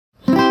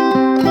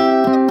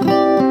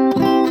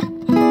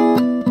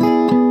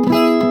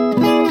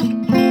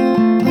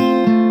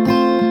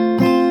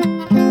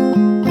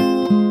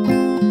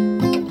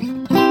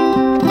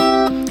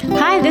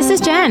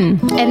Jen.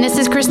 And this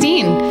is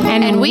Christine.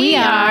 And we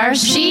are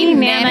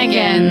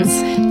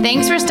She-Nanigans.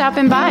 Thanks for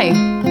stopping by.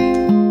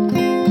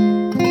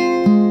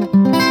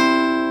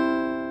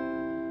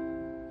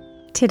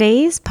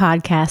 Today's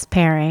podcast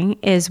pairing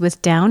is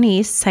with Down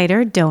East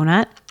Cider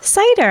Donut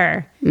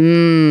Cider.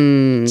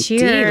 Cheers.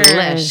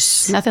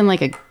 Delish. Nothing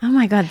like a... Oh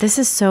my God, this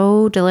is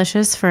so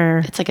delicious for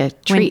It's like a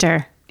treat.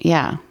 winter.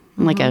 Yeah.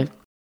 Like a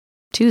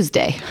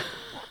Tuesday.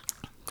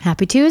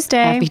 Happy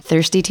Tuesday. Happy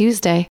Thirsty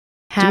Tuesday.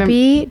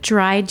 Happy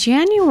Dry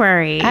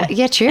January.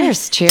 Yeah,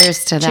 cheers.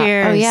 Cheers to that.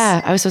 Cheers. Oh,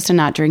 yeah. I was supposed to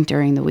not drink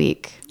during the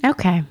week.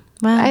 Okay.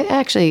 Well,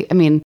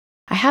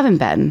 I haven't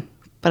been,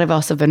 but I've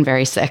also been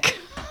very sick.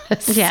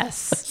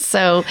 yes.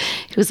 So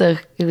it was a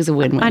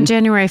win-win. On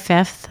January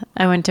 5th,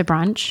 I went to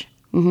brunch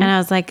and I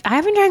was like, I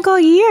haven't drank all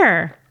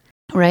year.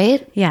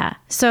 Right? Yeah.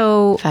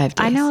 So 5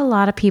 days. I know a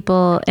lot of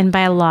people, and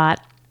by a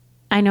lot,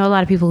 I know a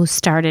lot of people who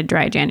started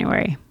Dry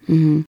January.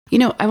 Mm-hmm. You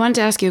know, I wanted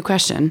to ask you a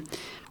question.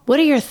 What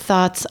are your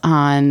thoughts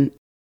on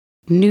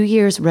New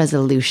Year's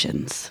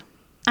resolutions?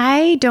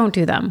 I don't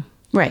do them,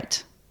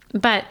 Right.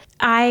 but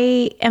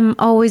I am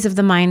always of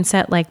the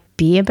mindset, like,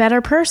 be a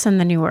better person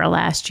than you were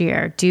last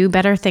year. Do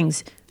better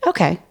things.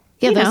 Okay.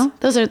 Yeah, You know.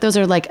 those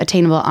are like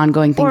attainable,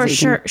 ongoing things. Or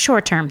that you can-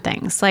 short-term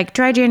things. Like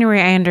Dry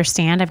January, I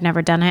understand. I've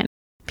never done it.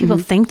 People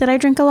think that I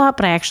drink a lot,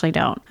 but I actually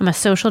don't. I'm a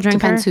social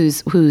drinker.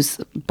 Depends whose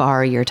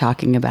bar you're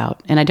talking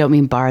about. And I don't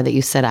mean bar that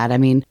you sit at. I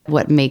mean,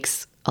 what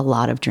makes a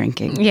lot of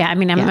drinking. Yeah, I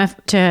mean,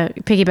 to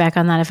piggyback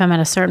on that, if I'm at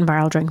a certain bar,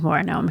 I'll drink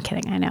more. No, I'm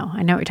kidding. I know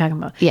what you're talking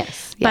about.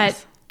 Yes.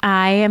 But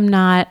I am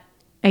not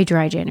a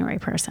Dry January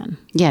person.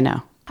 Yeah,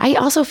 no. I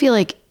also feel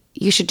like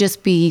you should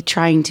just be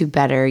trying to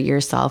better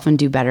yourself and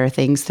do better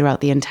things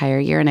throughout the entire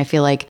year. And I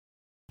feel like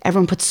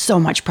everyone puts so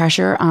much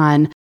pressure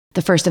on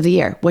the first of the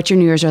year. What's your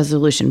New Year's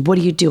resolution? What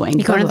are you doing?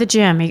 You go to the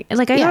gym. I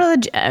go to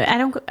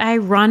the. I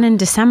run in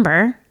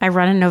December. I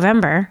run in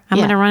November. I'm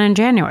going to run in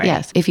January.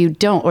 Yes. If you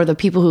don't, or the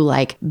people who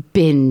like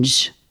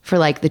binge for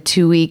like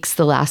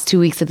the last 2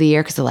 weeks of the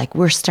year, because they're like,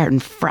 we're starting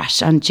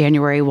fresh on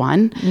January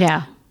 1.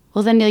 Yeah.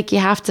 Well, then like you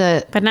have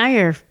to. But now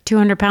you're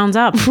 200 pounds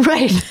up.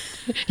 Right.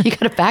 You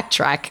got to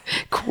backtrack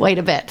quite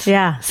a bit.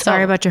 Yeah.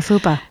 Sorry about your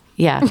fupa.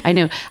 Yeah, I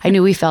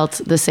knew we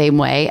felt the same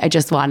way. I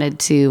just wanted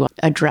to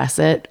address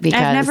it because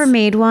I've never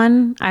made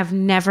one. I've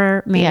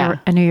never made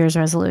a New Year's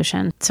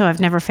resolution. So I've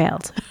never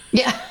failed.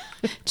 Yeah.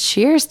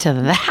 Cheers to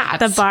that.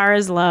 The bar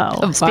is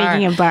low.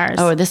 Speaking of bars.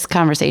 Oh, this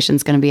conversation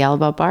is going to be all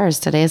about bars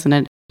today, isn't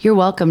it? You're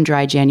welcome,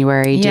 Dry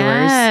January doers.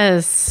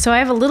 Yes. So I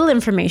have a little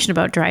information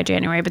about Dry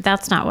January, but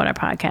that's not what our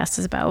podcast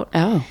is about.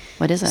 Oh,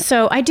 what is it?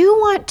 So I do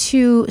want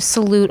to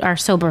salute our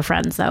sober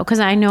friends, though, because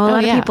I know a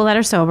lot of people that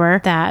are sober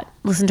that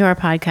listen to our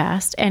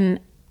podcast. And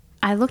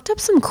I looked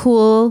up some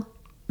cool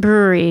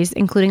breweries,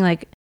 including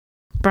like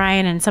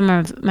Brian and some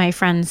of my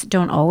friends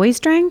don't always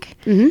drink.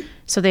 Mm-hmm.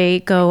 So they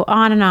go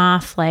on and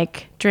off,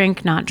 like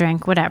drink, not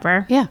drink,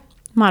 whatever. Yeah.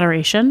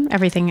 Moderation,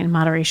 everything in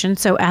moderation.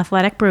 So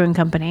Athletic Brewing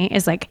Company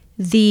is like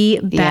the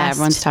best. Yeah,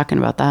 everyone's talking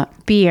about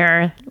that.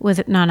 Beer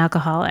with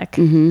non-alcoholic.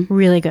 Mm-hmm.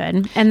 Really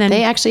good. And then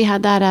they actually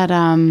had that at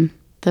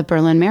the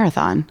Berlin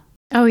Marathon.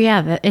 Oh,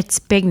 yeah. It's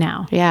big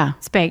now. Yeah.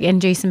 It's big.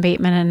 And Jason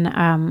Bateman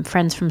and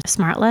friends from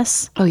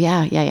Smartless. Oh,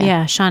 yeah.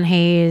 Yeah. Sean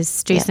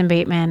Hayes, Jason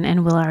Bateman,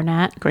 and Will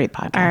Arnett. Great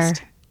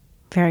podcast. Are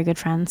very good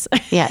friends.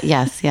 Yeah.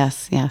 Yes.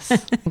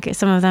 Okay.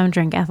 Some of them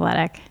drink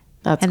Athletic.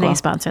 That's and cool. they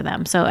sponsor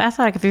them. So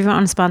Athletic, if you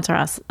want to sponsor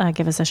us,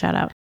 give us a shout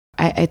out.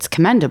 It's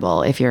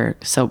commendable if you're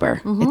sober.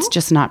 Mm-hmm. It's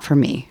just not for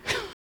me.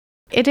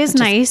 It is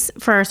nice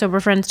for our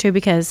sober friends too,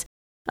 because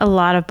a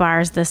lot of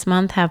bars this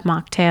month have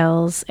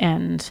mocktails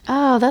and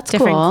that's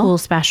different cool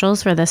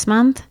specials for this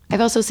month. I've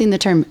also seen the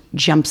term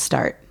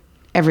jumpstart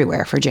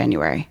everywhere for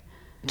January.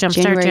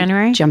 Jumpstart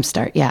January?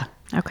 Jumpstart, yeah.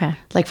 Okay.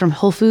 Like from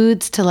Whole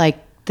Foods to like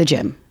the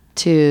gym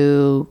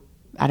to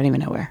I don't even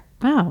know where.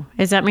 Wow.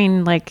 Does that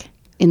mean like...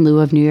 In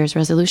lieu of New Year's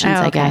resolutions,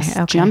 I guess.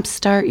 Okay.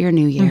 Jumpstart your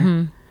new year.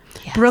 Mm-hmm.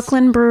 Yes.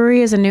 Brooklyn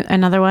Brewery is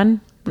another one.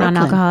 Brooklyn.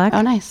 Non-alcoholic.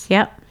 Oh, nice.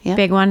 Yep.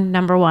 Big one,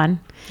 number one.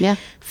 Yeah.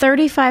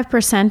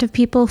 35% of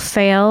people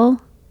fail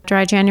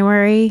Dry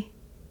January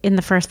in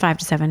the first 5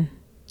 to 7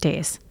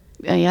 days.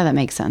 Yeah, that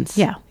makes sense.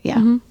 Yeah. Yeah.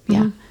 Mm-hmm.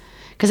 Yeah.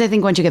 Because I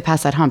think once you get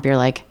past that hump, you're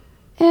like,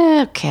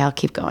 okay, I'll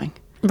keep going.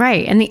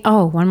 Right. And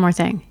one more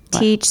thing.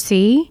 What?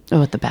 THC.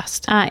 Oh, the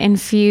best.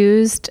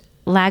 Infused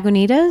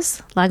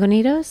Lagunitas.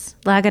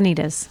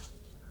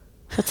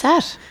 What's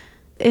that?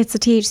 It's a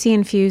THC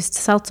infused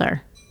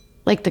seltzer.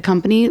 Like the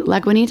company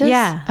Lagunitas?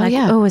 Yeah.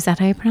 Yeah. Oh, is that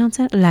how you pronounce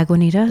it?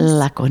 Lagunitas?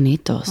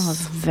 Lagunitos. Oh,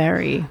 it's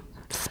very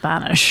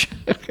Spanish.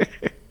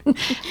 I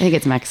think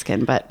it's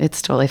Mexican, but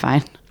it's totally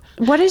fine.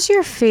 What is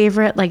your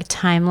favorite, like,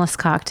 timeless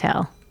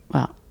cocktail?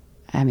 Well,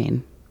 I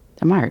mean,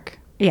 the Marg.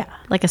 Yeah,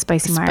 like a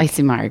spicy Marg.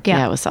 Spicy Marg,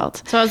 yeah, with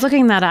salt. So I was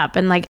looking that up,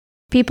 and, like,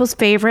 people's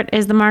favorite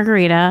is the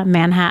margarita,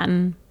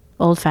 Manhattan,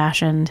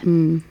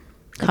 old-fashioned,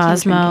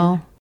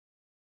 Cosmo,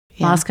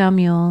 Moscow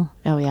Mule.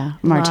 Oh, yeah.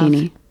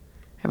 Martini. Love.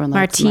 Everyone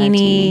loves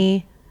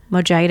martini.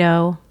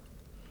 Mojito.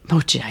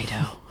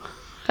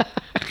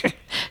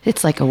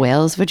 It's like a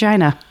whale's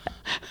vagina.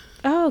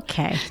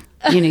 Okay.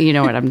 You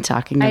know what I'm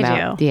talking about.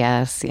 I do.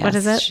 Yes. What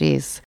is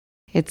it?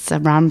 It's a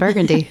Ron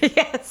Burgundy.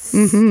 Yes.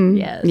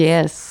 Mm-hmm.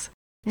 Yes.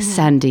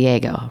 San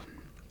Diego.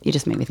 You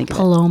just made me think of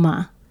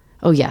Paloma.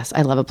 Oh, yes.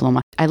 I love a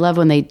Paloma. I love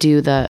when they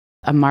do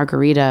a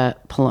margarita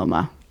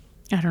Paloma.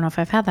 I don't know if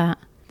I've had that.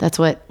 That's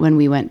when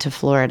we went to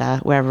Florida,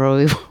 wherever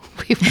we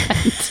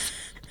went.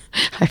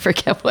 I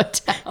forget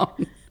what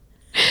town.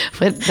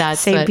 But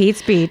that's St.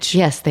 Pete's Beach.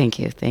 Yes, thank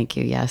you.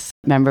 Yes.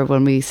 Remember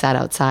when we sat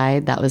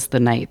outside? That was the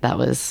night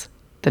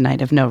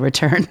of no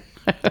return.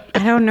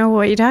 I don't know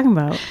what you're talking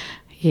about.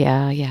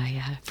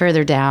 Yeah.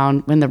 Further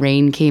down when the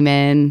rain came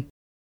in.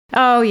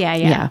 Oh, yeah.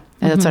 Yeah.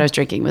 That's what I was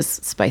drinking, was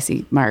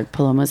spicy Marg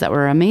Palomas that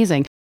were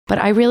amazing. But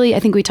I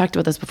think we talked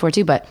about this before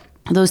too, but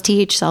those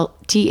THC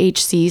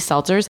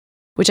seltzers,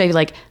 which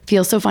I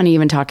feel so funny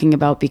even talking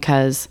about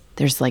because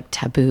there's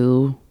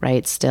taboo,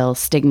 right? Still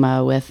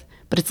stigma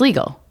but it's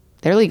legal.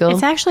 They're legal.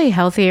 It's actually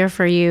healthier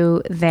for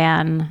you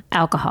than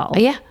alcohol.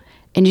 Yeah.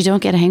 And you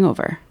don't get a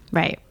hangover.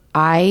 Right.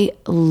 I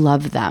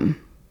love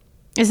them.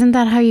 Isn't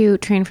that how you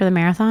train for the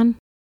marathon?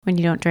 When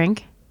you don't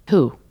drink?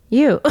 Who?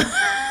 You.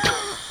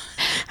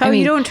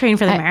 You don't train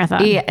for the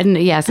marathon. Yeah, and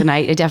yes, and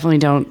I definitely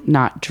don't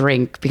not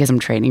drink because I'm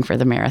training for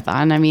the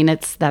marathon. I mean, the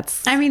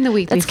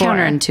week before. That's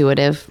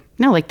counterintuitive.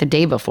 No, the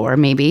day before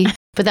maybe.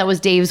 But that was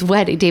Dave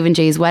and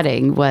Jay's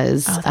wedding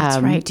was. Oh, that's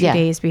right. 2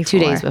 days before. 2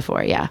 days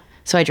before, yeah.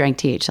 So I drank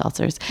TH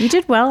seltzers. You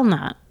did well in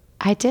that.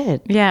 I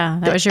did. Yeah,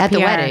 that was your at PR.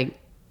 the wedding.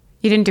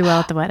 You didn't do well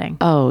at the wedding.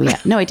 Oh yeah,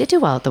 no, I did do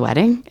well at the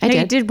wedding. I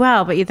did. You did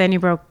well, but then you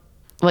broke.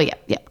 Well,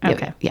 yeah.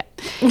 Okay. Yeah.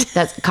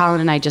 That's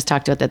Colin and I just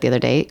talked about that the other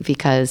day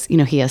because,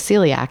 he has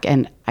celiac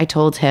and I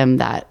told him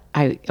that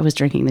I was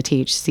drinking the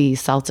THC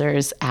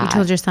seltzers You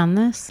told your son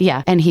this?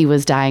 Yeah. And he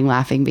was dying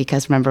laughing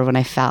because remember when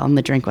I fell and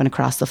the drink went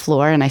across the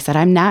floor and I said,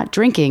 I'm not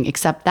drinking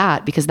except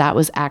that because that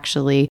was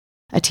actually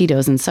a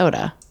Tito's and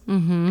soda.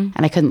 Mm-hmm.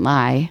 And I couldn't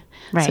lie.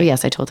 Right. So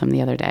yes, I told him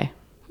the other day.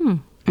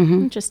 Mm-hmm.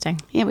 Interesting.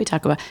 Yeah, we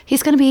talk about,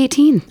 he's going to be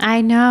 18. I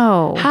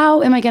know.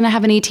 How am I going to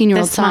have an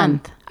 18-year-old This son?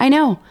 month. I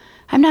know.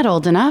 I'm not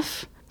old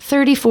enough.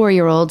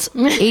 34-year-olds,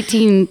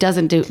 18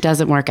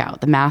 doesn't work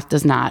out. The math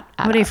does not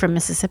add What are you up. from,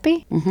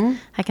 Mississippi? Mm-hmm.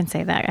 I can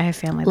say that. I have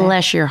family there.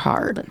 Bless your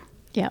heart.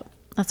 Yeah,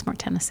 that's more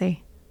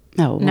Tennessee.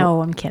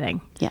 No, I'm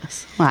kidding.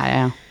 Yes. Well, I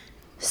know.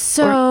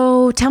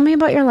 So tell me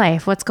about your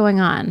life. What's going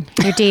on?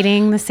 You're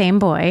dating the same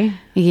boy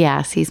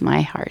Yes, he's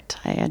my heart.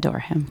 I adore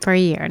him. for a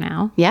year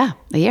now. Yeah,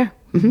 a year.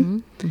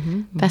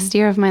 Mm-hmm. Best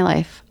year of my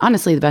life.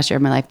 Honestly, the best year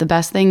of my life. The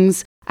best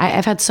things.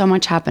 I've had so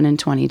much happen in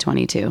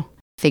 2022.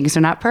 Things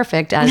are not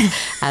perfect as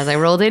I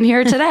rolled in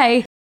here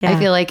today. Yeah. I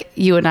feel like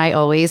you and I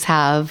always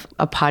have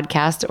a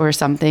podcast or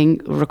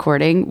something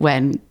recording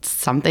when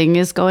something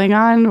is going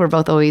on. We're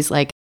both always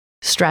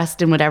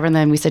stressed and whatever. And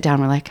then we sit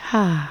down, we're like,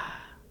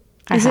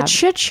 Is it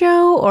shit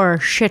show or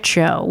shit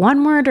show?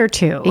 One word or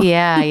two?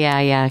 Yeah.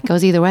 It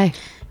goes either way.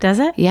 Does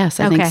it? Yes,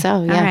 I think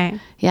so. Yeah. All right.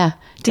 Yeah.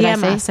 Did I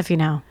DM say? us if you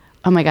know.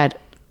 Oh my God.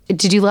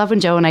 Did you love when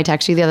Joe and I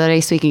texted you the other day,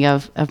 speaking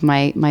of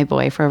my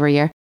boy for over a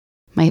year,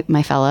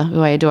 my fella who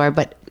I adore,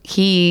 but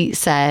he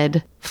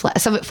said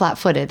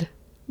flat-footed.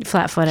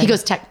 Flat-footed. He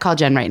goes, call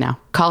Jen right now.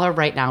 Call her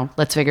right now.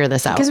 Let's figure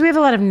this out. Because we have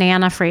a lot of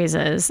Nana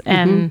phrases.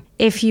 And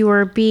if you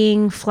were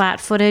being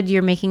flat-footed,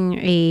 you're making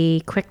a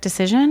quick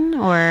decision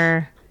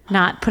or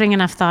not putting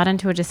enough thought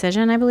into a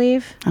decision, I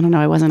believe. I don't know.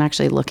 I wasn't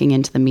actually looking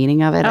into the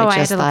meaning of it. I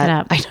had to look it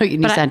up. I know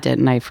you sent it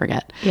and I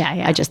forget.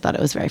 Yeah. I just thought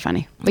it was very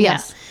funny. But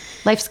yes,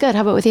 life's good.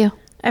 How about with you?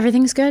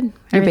 Everything's good.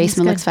 Your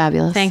basement looks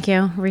fabulous. Thank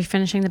you.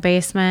 Refinishing the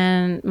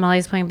basement.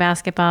 Molly's playing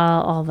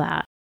basketball, all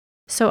that.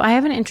 So I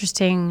have an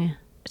interesting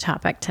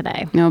topic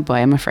today. Oh boy,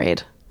 I'm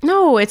afraid.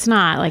 No, it's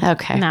not.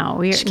 Okay. No.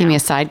 Just give me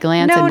a side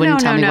glance and wouldn't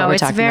tell me what we're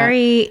talking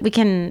about. We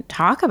can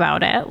talk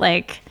about it,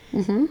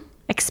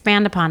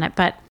 expand upon it.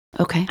 But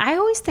okay. I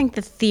always think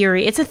it's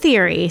a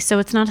theory, so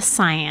it's not a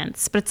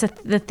science, but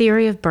the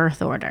theory of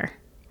birth order.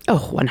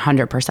 Oh,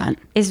 100%.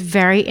 Is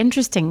very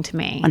interesting to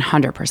me.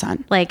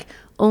 100%.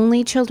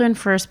 Only children,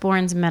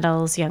 firstborns,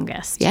 middles,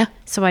 youngest. Yeah.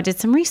 So I did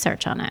some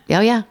research on it.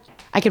 Oh, yeah.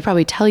 I could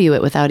probably tell you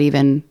it without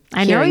even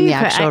hearing the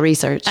actual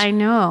research. I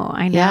know.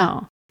 Yeah.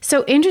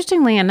 So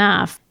interestingly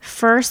enough,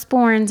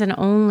 firstborns and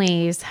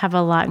onlys have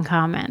a lot in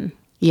common.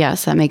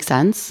 Yes, that makes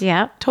sense.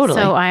 Yeah. Totally.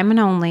 So I'm an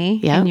only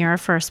and you're a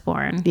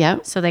firstborn. Yeah.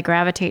 So they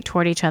gravitate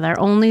toward each other.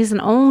 Onlys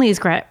and onlys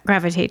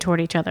gravitate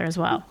toward each other as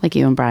well. Like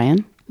you and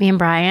Brian. Me and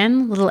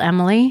Brian, little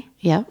Emily.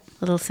 Yep.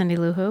 Little Cindy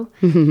Lou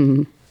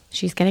Who.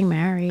 She's getting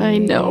married. I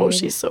know.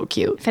 She's so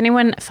cute. If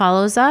anyone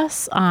follows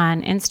us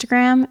on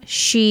Instagram,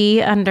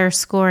 she_Nanigans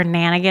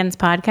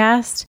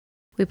podcast.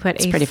 We put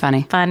pretty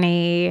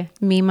funny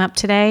meme up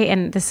today.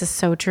 And this is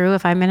so true.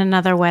 If I'm in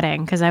another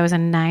wedding, because I was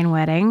in 9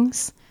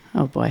 weddings.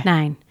 Oh boy.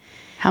 9.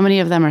 How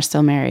many of them are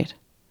still married?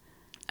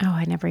 Oh,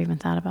 I never even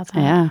thought about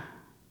that. Yeah.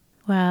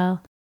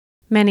 Well,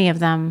 many of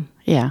them.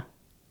 Yeah.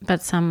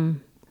 But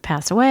some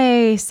passed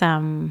away.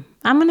 Some,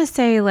 I'm going to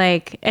say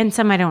and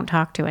some I don't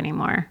talk to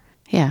anymore.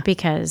 Yeah.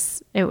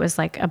 Because it was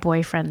like a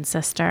boyfriend's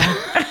sister.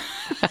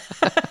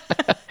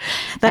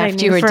 that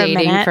after you were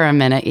dating for a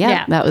minute.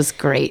 Yeah, that was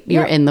great. You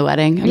were in the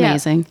wedding.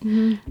 Amazing. Yeah.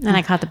 Mm-hmm. And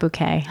I caught the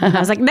bouquet. And I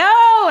was like,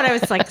 no! And I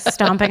was like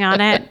stomping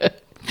on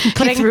it. He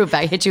threw it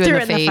back, hit you in the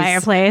face. Threw it in the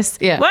fireplace.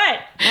 Yeah. What?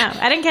 No,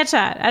 I didn't catch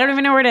that. I don't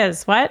even know where it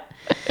is. What?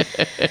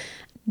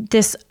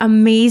 This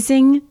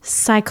amazing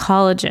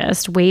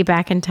psychologist way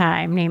back in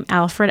time named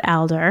Alfred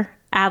Adler,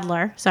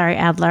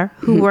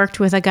 who worked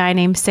with a guy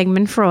named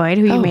Sigmund Freud,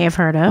 who you may have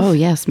heard of. Oh,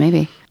 yes,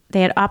 maybe.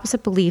 They had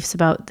opposite beliefs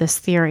about this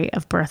theory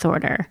of birth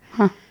order.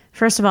 Huh.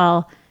 First of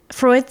all,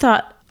 Freud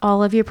thought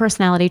all of your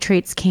personality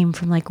traits came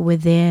from like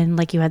within,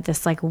 like you had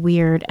this like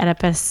weird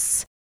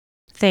Oedipus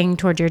thing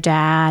toward your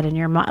dad, and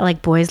your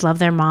like boys love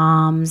their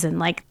moms, and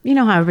like, you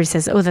know how everybody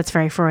says, oh, that's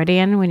very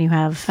Freudian when you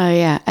have. Oh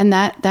yeah. And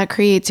that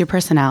creates your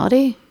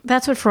personality.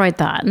 That's what Freud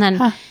thought.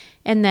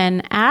 And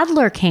then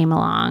Adler came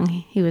along.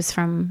 He was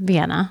from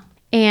Vienna.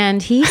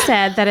 And he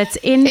said that it's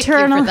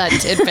internal. Thank you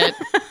for that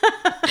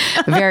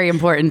tidbit. Very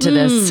important to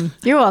this.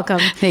 You're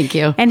welcome. Thank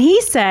you. And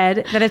he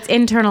said that it's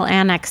internal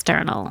and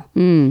external.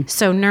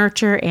 So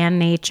nurture and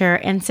nature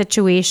and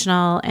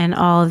situational and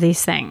all of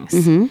these things.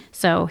 Mm-hmm.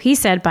 So he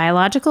said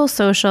biological,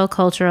 social,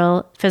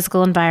 cultural,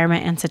 physical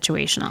environment, and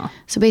situational.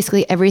 So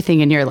basically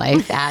everything in your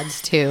life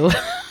adds to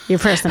your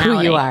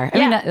personality. Who you are. I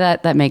mean,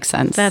 that makes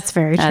sense. That's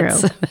very true.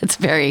 That's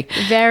very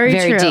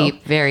true.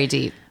 Deep. Very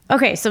deep.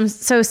 Okay, so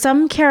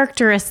some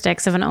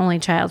characteristics of an only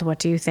child, what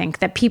do you think?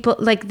 That people,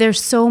 like, there's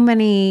so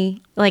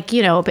many, like,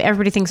 you know,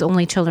 everybody thinks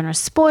only children are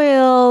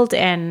spoiled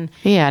and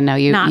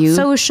not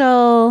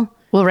social.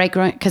 Well, right,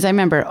 because I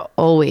remember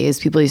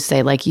always people used to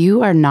say, like,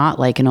 you are not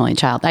like an only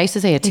child. I used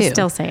to say it too. You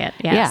still say it,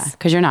 yes. Yeah,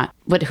 because you're not.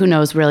 But who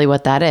knows really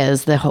what that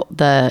is?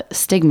 The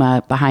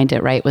stigma behind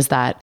it, right, was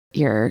that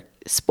you're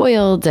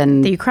spoiled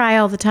and that you cry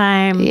all the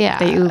time. Yeah,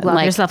 that you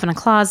lock yourself in a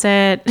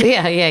closet.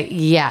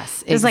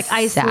 Yes. It's like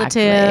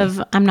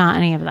isolative. I'm not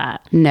any of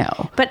that.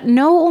 No, but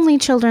no only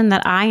children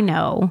that I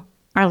know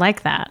are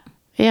like that.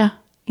 Yeah,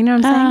 you know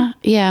what I'm saying?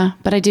 Yeah,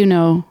 but I do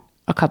know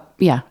a couple.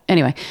 Yeah.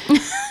 Anyway,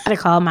 to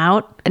call them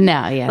out.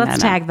 No, yeah.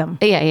 Let's tag them.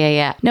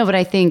 Yeah. No, but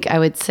I think I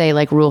would say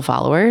like rule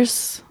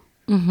followers.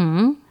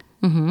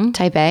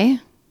 Type A.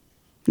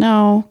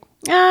 No.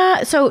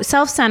 So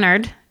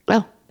self-centered.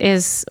 Well.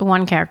 Is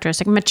one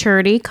characteristic.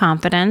 Maturity,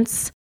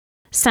 confidence,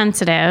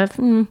 sensitive.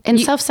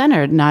 And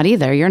self-centered, not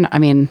either. You're not, I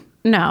mean.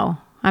 No,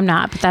 I'm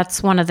not, but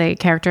that's one of the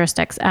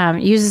characteristics.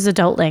 Uses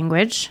adult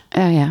language.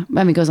 Oh, yeah.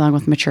 I mean, it goes along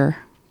with mature.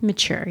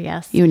 Mature,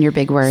 yes. You and your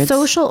big words.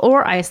 Social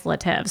or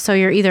isolative. So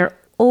you're either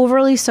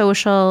overly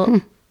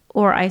social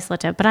or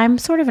isolative, but I'm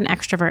sort of an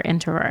extrovert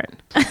introvert.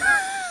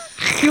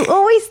 You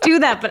always do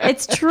that, but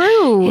it's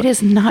true. It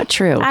is not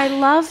true. I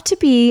love to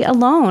be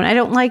alone. I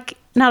don't like...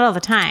 Not all the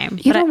time.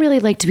 You don't really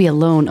like to be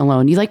alone.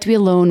 You like to be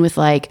alone with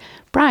like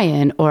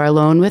Brian or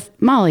alone with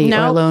Molly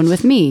or alone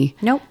with me.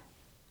 Nope.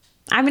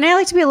 I mean, I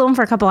like to be alone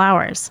for a couple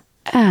hours.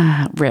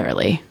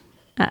 Rarely.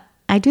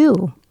 I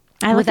do.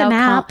 I like a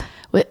nap.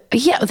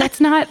 That's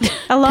not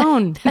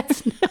alone.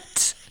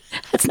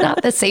 That's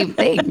not the same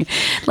thing.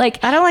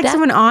 Like, I don't like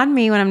someone on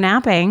me when I'm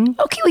napping.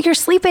 Okay, well, you're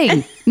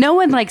sleeping. No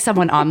one likes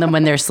someone on them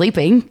when they're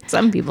sleeping.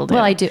 Some people do.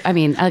 Well, I do. I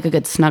mean, I like a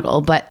good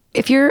snuggle. But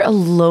if you're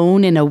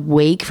alone and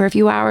awake for a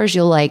few hours,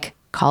 you'll like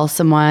call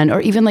someone, or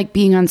even like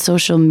being on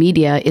social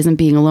media isn't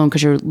being alone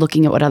because you're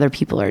looking at what other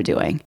people are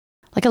doing.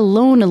 Like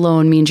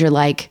alone means you're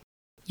like,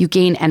 you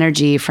gain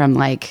energy from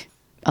like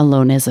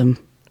aloneism.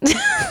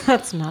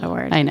 That's not a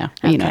word. I know.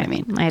 Okay. You know what I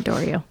mean. I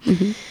adore you.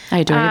 Mm-hmm. I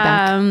adore you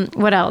back.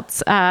 What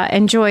else?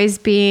 Enjoys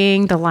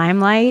being in the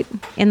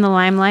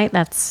limelight.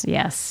 That's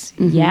yes.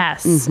 Mm-hmm.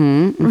 Yes.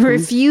 Mm-hmm. Mm-hmm.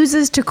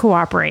 Refuses to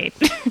cooperate.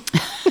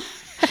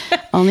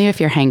 Only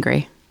if you're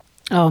hangry.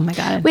 Oh my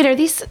God. Wait, are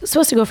these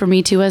supposed to go for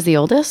me too as the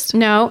oldest?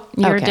 No,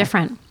 you're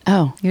different.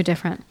 Oh. You're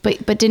different.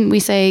 But didn't we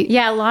say?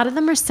 Yeah, a lot of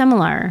them are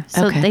similar.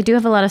 So they do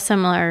have a lot of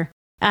similar.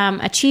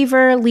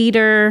 Achiever,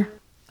 leader.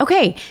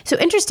 Okay, so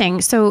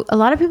interesting. So a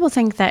lot of people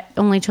think that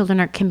only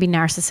children can be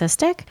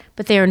narcissistic,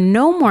 but they are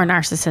no more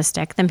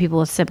narcissistic than people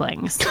with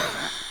siblings.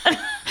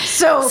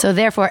 So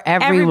therefore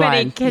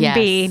everybody can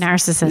be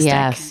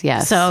narcissistic.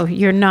 Yes. So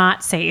you're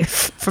not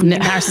safe from the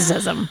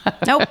narcissism.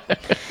 Nope.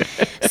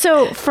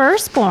 So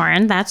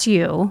firstborn, that's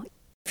you.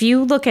 If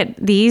you look at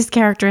these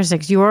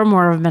characteristics, you're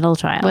more of a middle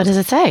child. What does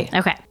it say?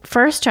 Okay.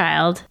 First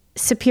child,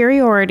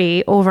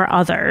 superiority over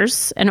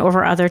others and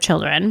over other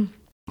children.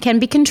 Can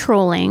be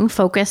controlling,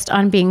 focused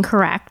on being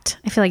correct.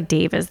 I feel like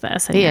Dave is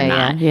this. And you're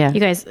not. Yeah.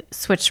 You guys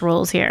switched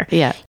roles here.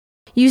 Yeah.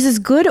 Uses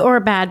good or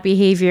bad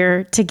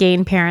behavior to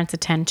gain parents'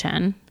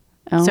 attention.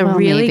 So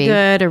really maybe.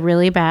 Good or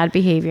really bad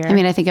behavior. I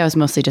mean, I think I was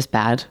mostly just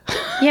bad.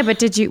 Yeah,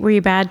 but were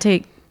you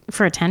bad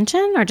for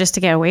attention or just to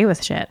get away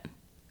with shit?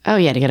 Oh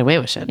yeah, to get away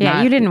with shit.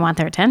 Yeah, you didn't want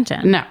their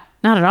attention. No.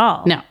 Not at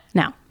all.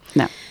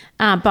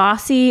 No.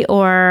 Bossy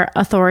or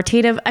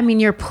authoritative. I mean,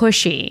 you're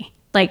pushy.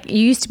 Like you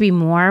used to be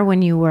more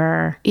when you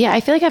were. Yeah, I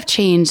feel like I've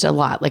changed a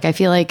lot. Like I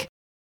feel like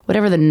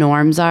whatever the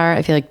norms are,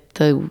 I feel like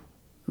the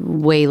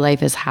way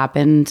life has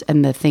happened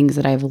and the things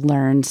that I've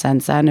learned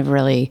since then have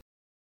really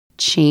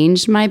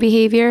changed my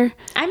behavior.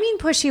 I mean,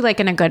 pushy like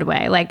in a good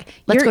way. Like,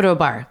 Let's go to a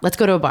bar. Let's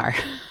go to a bar.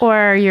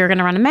 Or you're going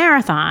to run a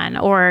marathon,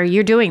 or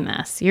you're doing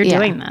this. You're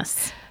doing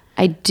this.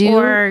 I do.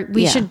 Or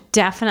we should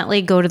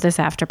definitely go to this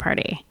after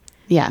party.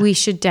 Yeah. We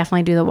should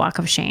definitely do the walk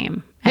of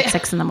shame at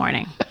 6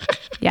 a.m.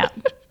 Yeah.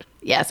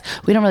 Yes.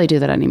 We don't really do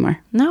that anymore.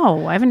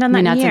 No, I haven't done that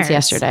in years. Not since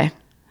yesterday.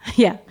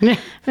 Yeah. I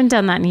haven't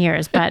done that in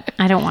years, but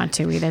I don't want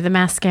to either. The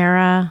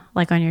mascara,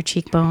 like on your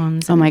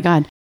cheekbones. Oh my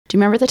God. Do you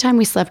remember the time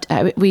we slept?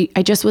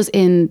 I just was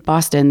in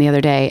Boston the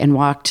other day and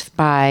walked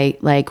by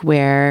like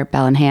where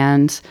Bell in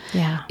Hand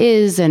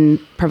is and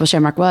Purple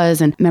Shamrock was.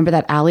 And remember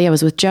that alley? I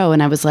was with Joe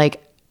and I was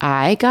like,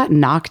 I got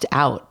knocked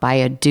out by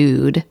a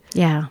dude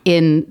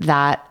in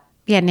that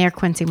near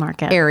Quincy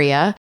Market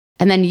area.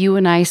 And then you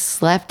and I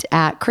slept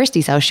at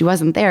Christy's house. She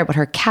wasn't there, but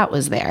her cat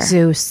was there.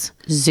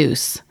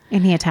 Zeus.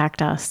 And he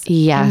attacked us.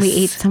 Yes. And we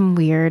ate some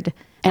weird...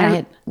 And I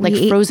had like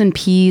frozen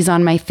peas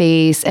on my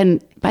face.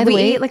 And by the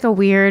way...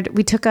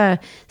 we took a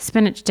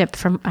spinach dip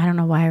from... I don't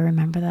know why I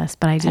remember this,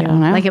 but I do. I don't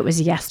know. Like it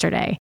was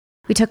yesterday.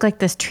 We took like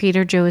this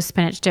Trader Joe's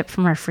spinach dip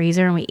from our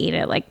freezer and we ate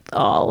it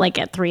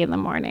at 3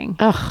 a.m.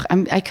 Oh,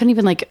 I couldn't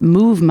even like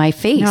move my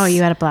face. No,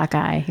 you had a black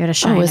eye. You had a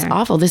shiner. Oh, it was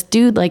awful. This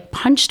dude like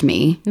punched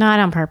me. Not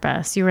on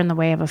purpose. You were in the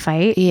way of a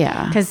fight.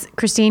 Yeah. Because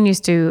Christine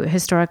used to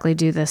historically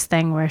do this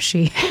thing where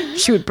she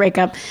would break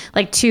up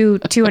like two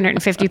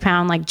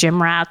 250-pound like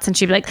gym rats and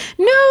she'd be like,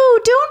 no,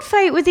 don't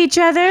fight with each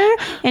other.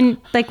 And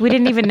like we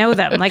didn't even know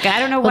them. Like I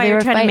don't know why you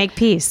were trying to make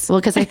peace. Well,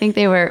 because I think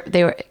they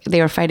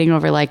were fighting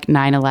over like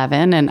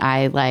 9/11 and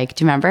I like,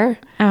 do you remember?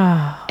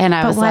 Oh, and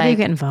I was why like, do you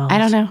get involved? I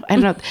don't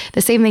know.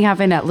 The same thing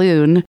happened at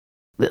Loon.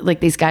 Like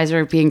these guys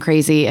were being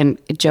crazy and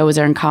Joe was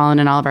there and Colin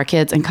and all of our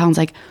kids. And Colin's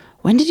like,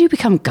 when did you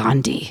become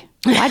Gandhi?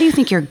 Why do you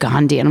think you're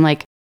Gandhi? And I'm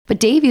like,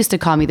 but Dave used to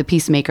call me the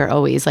peacemaker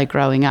always, like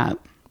growing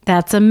up.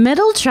 That's a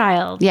middle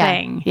child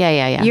thing.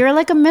 Yeah. You're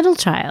like a middle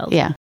child.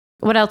 Yeah.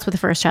 What else with the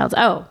first child?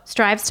 Oh,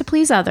 strives to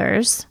please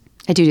others.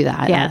 I do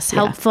that. Yes.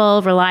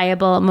 Helpful,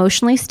 reliable,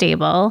 emotionally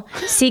stable,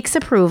 seeks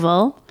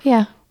approval.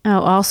 Yeah.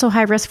 Oh, also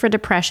high risk for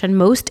depression,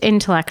 most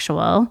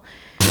intellectual.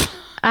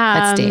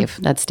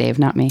 That's Dave,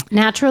 not me.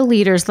 Natural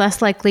leaders,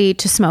 less likely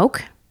to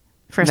smoke.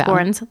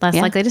 Firstborns, less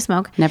likely to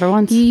smoke. Never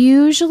once?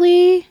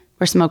 Usually.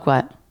 Or smoke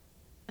what?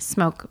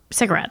 Smoke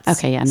cigarettes.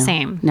 Okay, yeah, no.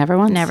 Same. Never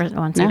once? Never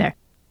once either.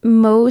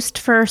 Most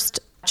first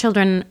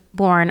children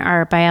born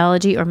are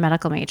biology or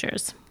medical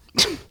majors.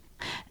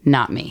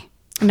 Not me.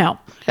 No.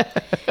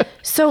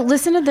 So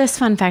listen to this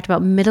fun fact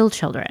about middle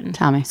children.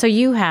 Tell me. So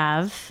you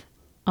have...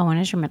 Owen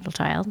is your middle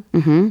child.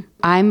 Mm-hmm.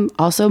 I'm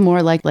also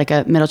more like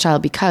a middle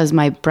child because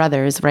my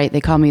brothers, right? They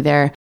call me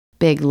their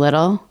big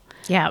little.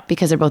 Yeah.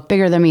 Because they're both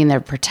bigger than me and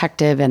they're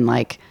protective and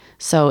like,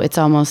 so it's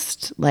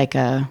almost like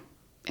and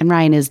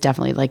Ryan is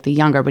definitely like the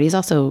younger, but he's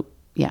also,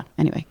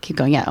 anyway, keep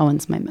going. Yeah,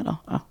 Owen's my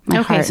middle. Oh, my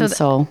heart and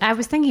soul. I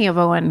was thinking of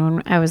Owen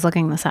when I was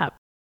looking this up.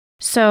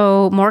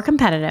 So more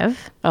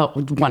competitive. Oh,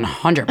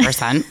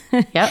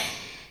 100%. Yep.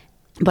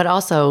 But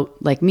also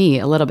like me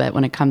a little bit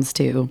when it comes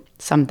to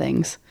some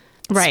things.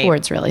 Right.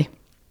 Sports, really.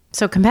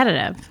 So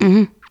competitive.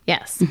 Mm-hmm.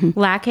 Yes. Mm-hmm.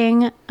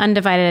 Lacking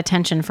undivided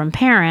attention from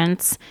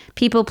parents,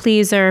 people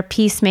pleaser,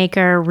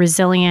 peacemaker,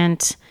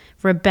 resilient,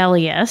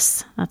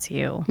 rebellious. That's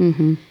you.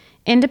 Mm-hmm.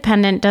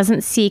 Independent,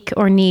 doesn't seek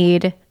or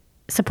need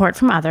support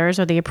from others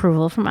or the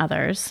approval from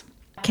others.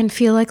 Can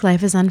feel like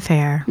life is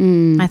unfair.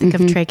 I think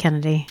of Trey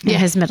Kennedy in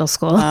his middle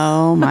school.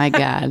 Oh my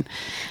God.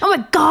 Oh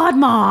my God,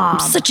 Mom. I'm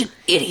such an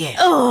idiot.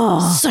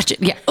 Oh.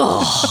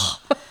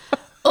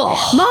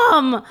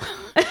 Mom.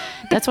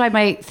 That's why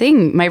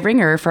my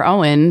ringer for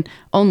Owen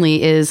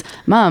only is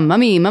mom,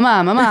 mommy,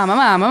 mama, mama,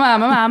 mama, mama,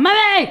 mama,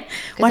 mommy.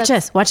 Watch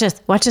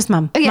this,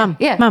 mom. Oh, yeah, Mom,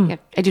 yeah, mom. Yeah.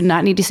 I do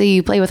not need to see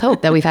you play with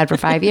Hope that we've had for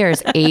 5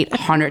 years,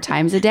 800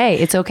 times a day.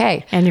 It's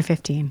okay. And you're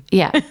 15.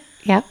 Yeah.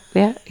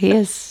 He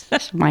is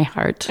my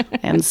heart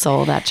and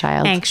soul, that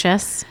child.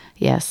 Anxious.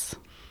 Yes.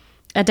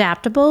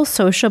 Adaptable,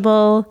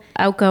 sociable,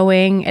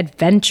 outgoing,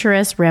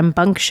 adventurous,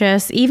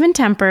 rambunctious,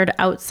 even-tempered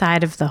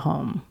outside of the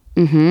home.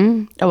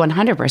 Mm-hmm. Oh,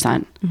 100%.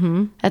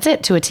 Mm-hmm. That's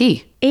it, to a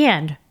T.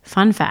 And,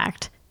 fun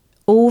fact,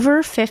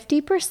 over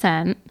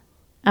 50%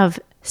 of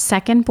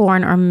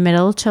second-born or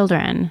middle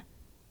children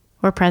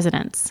were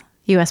presidents,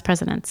 U.S.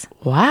 presidents.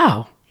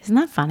 Wow. Isn't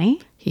that funny?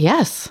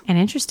 Yes. And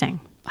interesting.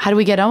 How do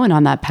we get Owen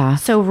on that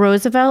path? So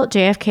Roosevelt,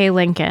 JFK,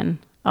 Lincoln,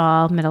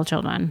 all middle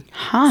children,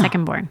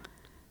 second-born.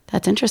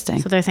 That's interesting.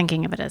 So they're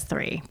thinking of it as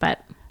 3,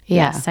 but...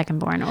 Yeah.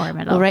 Second-born or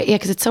middle. Well, right. Yeah,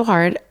 because it's so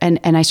hard. And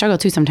I struggle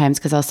too sometimes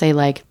because I'll say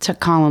like to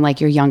Colin,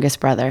 like your youngest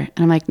brother. And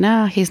I'm like,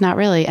 no, he's not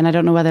really. And I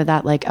don't know whether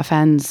that like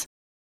offends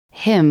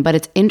him. But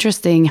it's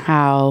interesting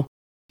how,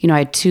 I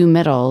had 2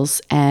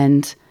 middles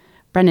and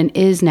Brendan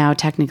is now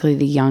technically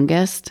the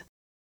youngest,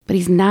 but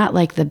he's not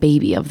like the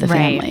baby of the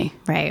family.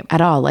 Right.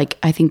 At all. Like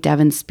I think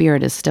Devin's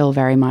spirit is still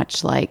very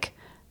much like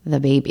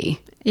the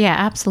baby. Yeah,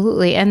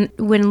 absolutely. And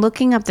when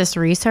looking up this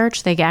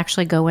research, they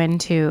actually go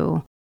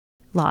into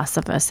loss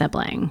of a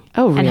sibling.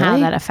 Oh, really? And how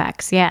that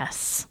affects.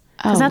 Yes.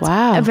 Oh, that's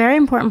wow. a very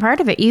important part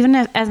of it. Even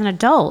as an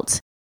adult,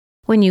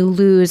 when you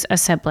lose a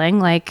sibling,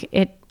 like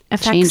it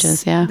affects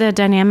changes, yeah. the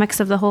dynamics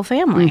of the whole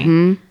family.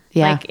 Mm-hmm.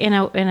 Yeah. Like in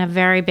a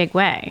very big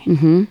way.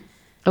 Mm-hmm.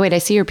 Oh, wait, I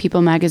see your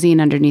People magazine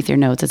underneath your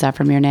notes. Is that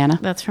from your Nana?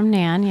 That's from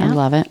Nan, yeah. I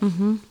love it.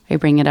 Mm-hmm. Are you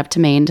bringing it up to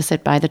Maine to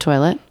sit by the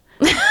toilet?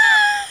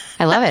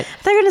 I love it.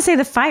 They're going to say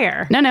the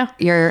fire. No.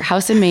 Your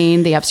house in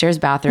Maine, the upstairs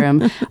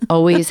bathroom,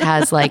 always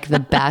has like the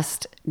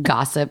best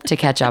gossip to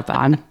catch up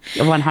on.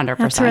 100%.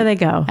 That's where they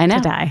go I know.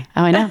 to die.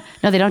 Oh, I know.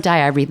 No, they don't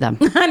die. I read them.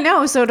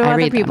 No, so do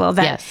other people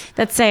that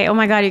say, "Oh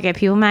my God, you get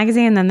People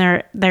magazine," and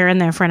then they're in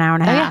there for an hour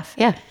and a half.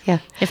 Yeah.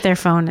 If their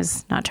phone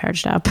is not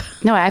charged up.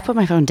 No, I put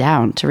my phone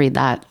down to read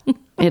that.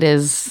 It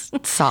is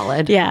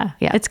solid. Yeah,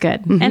 it's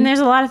good. Mm-hmm. And there's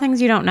a lot of things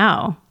you don't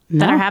know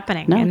that are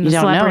happening in the you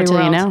don't know celebrity until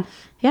world. you know.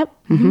 Yep.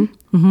 Mm-hmm.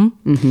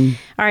 Mm-hmm. Mm-hmm.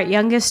 All right,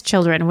 youngest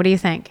children. What do you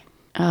think?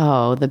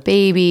 Oh, the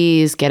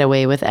babies get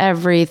away with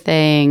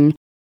everything,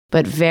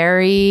 but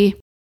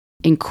very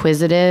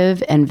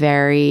inquisitive and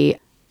very,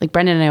 like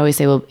Brendan and I always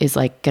say, well, is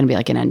like going to be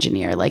like an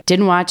engineer. Like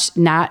didn't watch,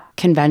 not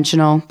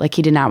conventional. Like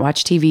he did not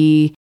watch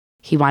TV.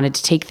 He wanted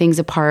to take things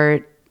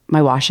apart.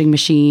 My washing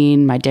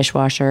machine, my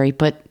dishwasher. He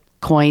put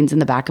coins in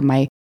the back of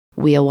my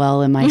wheel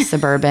well in my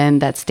Suburban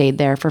that stayed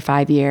there for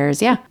 5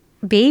 years. Yeah.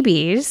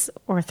 Babies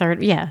or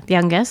the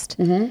youngest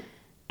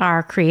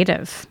are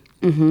creative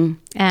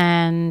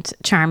and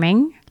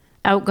charming,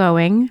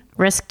 outgoing,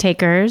 risk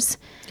takers.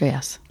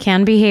 Yes.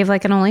 Can behave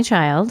like an only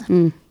child.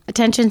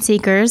 Attention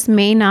seekers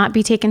may not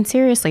be taken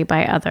seriously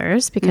by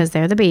others because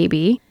they're the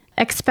baby.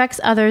 Expects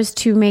others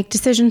to make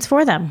decisions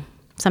for them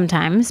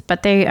sometimes,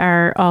 but they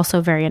are also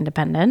very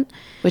independent.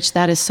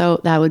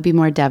 That would be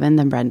more Devin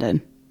than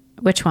Brendan.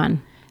 Which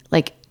one?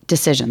 Like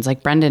decisions.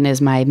 Like Brendan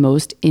is my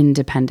most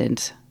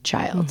independent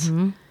child.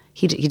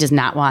 He does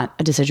not want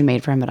a decision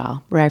made for him at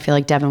all. Where I feel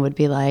like Devin would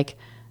be like,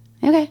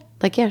 okay,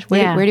 like,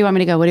 where do you want me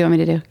to go? What do you want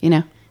me to do? You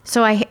know?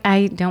 So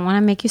I don't want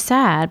to make you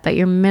sad, but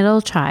your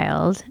middle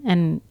child,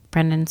 and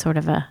Brendan's sort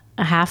of a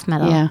half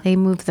middle, they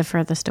move the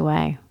furthest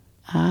away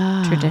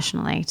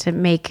traditionally to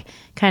make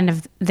kind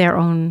of their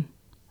own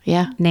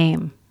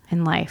name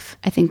in life.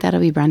 I think that'll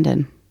be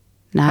Brendan,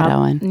 not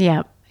Owen.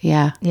 Yeah.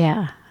 Yeah.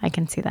 Yeah, I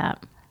can see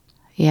that.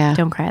 Yeah.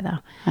 Don't cry though.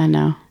 I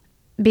know.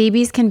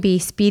 Babies can be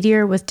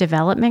speedier with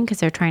development because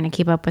they're trying to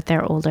keep up with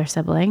their older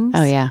siblings.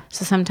 Oh, yeah.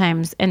 So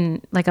sometimes,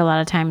 and like a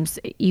lot of times,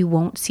 you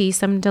won't see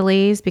some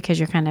delays because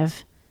you're kind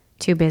of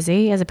too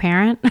busy as a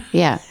parent.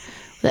 Yeah.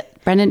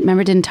 Brendan,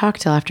 remember, didn't talk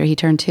till after he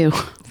turned 2.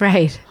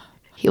 Right.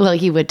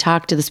 He would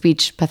talk to the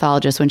speech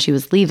pathologist when she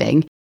was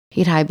leaving.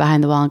 He'd hide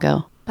behind the wall and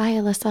go, "Bye,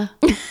 Alyssa,"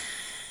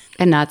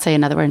 and not say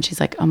another word. And she's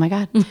like, "Oh my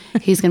God,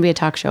 he's going to be a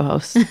talk show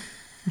host."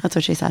 That's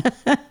what she said.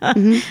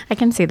 I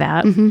can see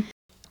that.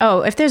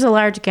 Oh, if there's a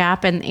large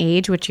gap in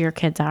age, which your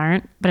kids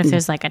aren't, but if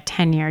there's like a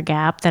 10-year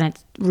gap, then it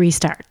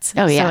restarts.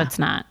 Oh, yeah. So it's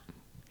not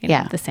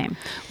the same.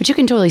 But you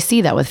can totally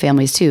see that with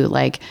families too.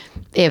 Like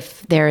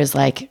if there is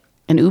like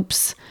an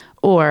oops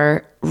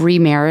or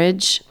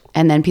remarriage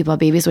and then people have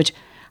babies, which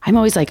I'm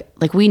always like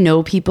we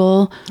know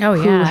people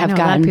who have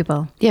gotten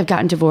people. Yeah, have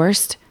gotten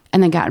divorced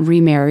and then gotten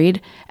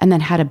remarried and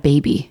then had a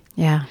baby.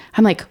 Yeah.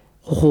 I'm like,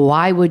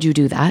 why would you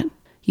do that?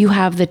 You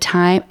have the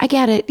time. I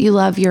get it. You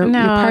love your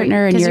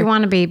partner and you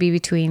want a baby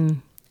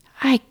between.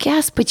 I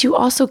guess, but you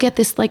also get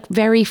this like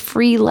very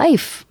free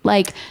life.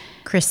 Like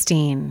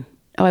Christine.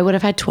 Oh, I would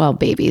have had 12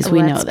 babies. We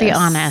know this. Let's be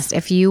honest.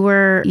 If you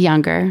were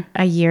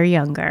a year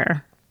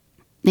younger.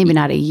 Maybe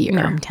not a year.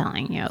 No, I'm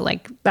telling you.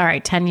 Like, all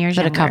right, 10 years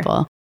but younger. But a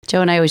couple.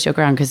 Joe and I always joke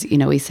around because,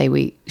 we say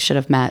we should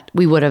have met.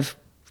 We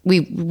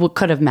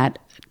could have met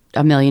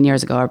a million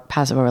years ago. Our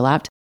paths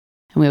overlapped.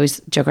 And we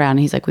always joke around. And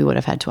he's like, we would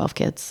have had 12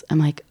 kids. I'm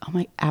like, oh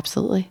my,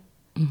 absolutely.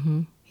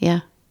 Mm-hmm.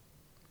 Yeah.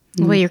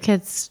 Mm-hmm. Well, your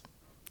kids.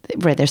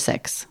 Right, they're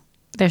 6.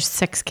 There's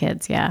 6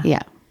 kids, yeah.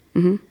 Yeah.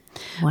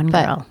 Mm-hmm. One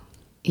girl.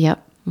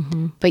 Yep.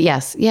 Mm-hmm. But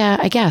yes, yeah,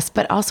 I guess.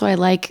 But also I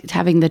like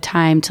having the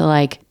time to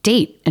like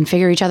date and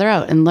figure each other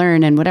out and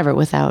learn and whatever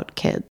without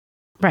kids.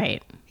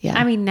 Right. Yeah.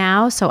 I mean,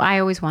 now, so I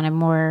always wanted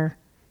more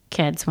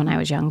kids when I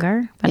was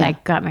younger, but I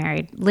got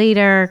married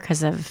later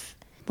because of,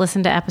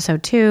 listen to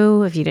episode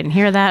 2. If you didn't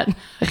hear that,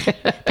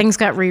 things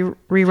got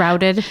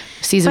rerouted.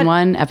 Season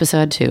 1,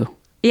 episode 2.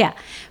 Yeah.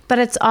 But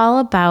it's all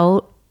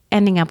about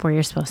ending up where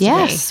you're supposed to be.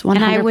 Yes, 100%.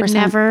 And I would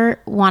never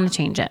want to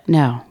change it.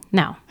 No.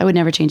 I would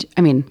never change.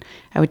 I mean,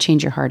 I would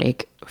change your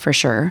heartache for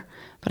sure,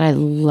 but I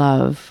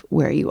love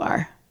where you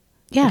are.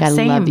 Yeah, like, I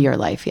same. love your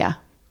life. Yeah.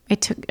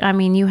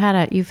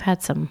 You've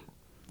had some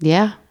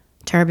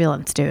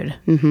turbulence, dude.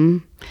 Mm-hmm.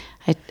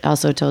 I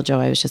also told Joe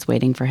I was just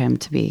waiting for him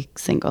to be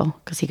single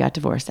because he got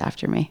divorced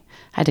after me.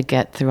 I had to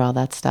get through all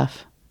that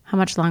stuff. How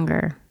much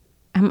longer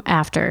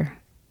after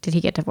did he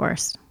get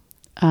divorced?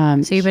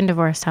 So you've been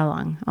divorced how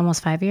long?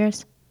 Almost 5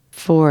 years?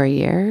 4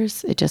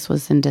 years. It just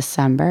was in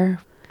December.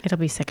 It'll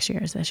be 6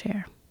 years this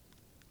year.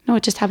 No,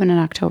 it just happened in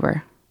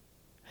October.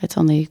 It's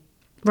only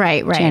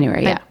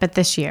January, But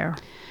this year.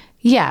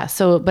 Yeah,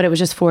 but it was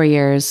just 4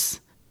 years.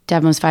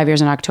 Devin was 5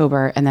 years in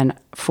October, and then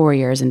 4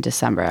 years in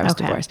December I was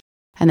divorced.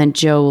 And then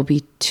Joe will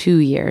be 2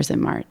 years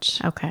in March.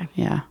 Okay.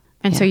 Yeah.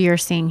 And so you're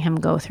seeing him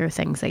go through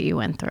things that you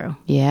went through.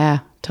 Yeah,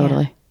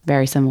 totally.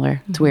 very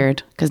similar. It's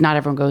weird because not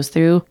everyone goes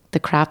through the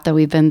crap that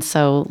we've been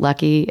so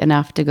lucky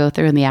enough to go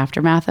through in the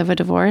aftermath of a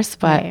divorce.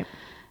 But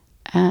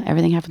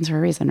everything happens for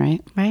a reason,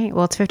 right? Right.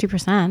 Well, it's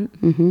 50%.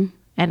 Mm-hmm.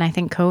 And I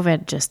think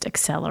COVID just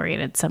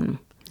accelerated some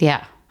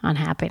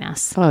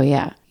unhappiness. Oh,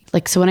 yeah.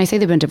 Like, so when I say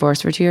they've been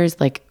divorced for 2 years,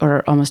 like,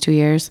 or almost 2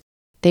 years,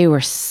 they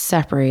were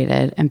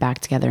separated and back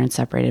together and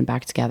separated and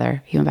back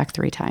together. He went back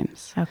 3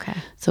 times. Okay.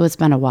 So it's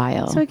been a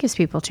while. So it gives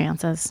people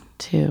chances.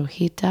 Too.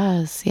 He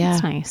does. Yeah.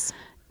 That's nice.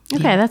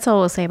 Okay. That's all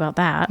we'll say about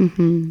that.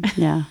 Mm-hmm.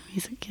 Yeah.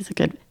 He's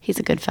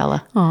a good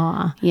fella.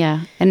 Aw.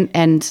 Yeah.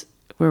 And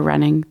we're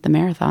running the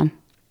marathon.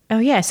 Oh,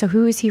 yeah. So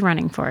who is he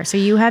running for? So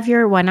you have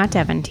your Why Not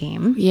Devon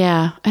team.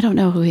 Yeah. I don't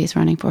know who he's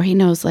running for. He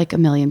knows like a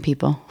million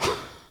people.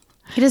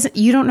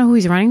 You don't know who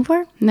he's running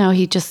for? No,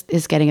 he just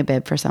is getting a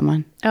bid for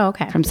someone. Oh,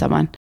 okay. From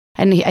someone.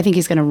 And I think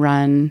he's going to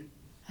run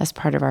as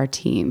part of our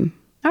team.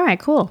 All right,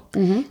 cool.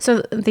 Mm-hmm.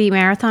 So the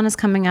marathon is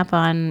coming up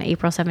on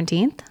April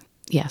 17th?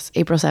 Yes,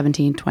 April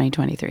 17,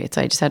 2023.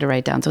 So I just had to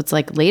write down. So it's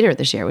like later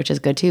this year, which is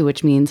good too,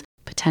 which means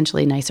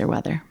potentially nicer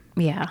weather.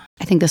 Yeah.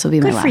 I think this will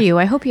be my last. Good for you.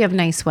 I hope you have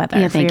nice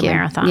weather for your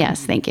marathon.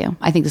 Yes, thank you.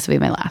 I think this will be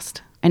my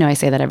last. I know I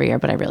say that every year,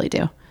 but I really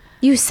do.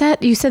 You said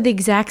the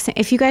exact same.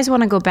 If you guys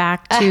want to go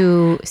back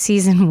to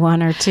season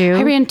 1 or 2.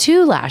 I ran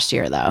 2 last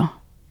year though.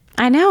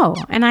 I know.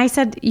 And I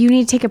said, you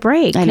need to take a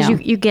break because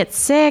you get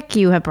sick,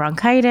 you have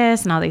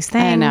bronchitis and all these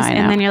things. I know.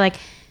 And then you're like,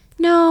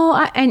 no.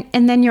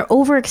 And then you're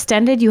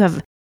overextended. You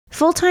have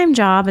full-time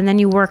job and then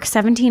you work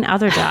 17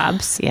 other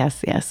jobs.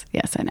 Yes,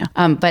 I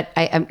know. But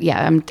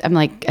I'm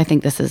like, I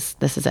think this is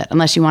it.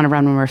 Unless you want to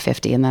run when we're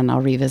 50 and then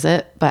I'll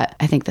revisit. But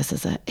I think this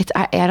is it.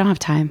 I don't have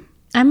time.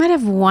 I might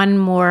have one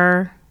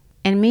more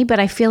in me, but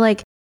I feel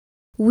like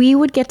we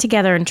would get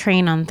together and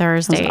train on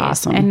Thursdays. That's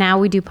awesome. And now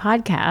we do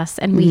podcasts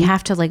and we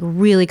have to like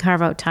really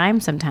carve out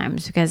time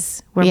sometimes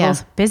because we're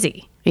both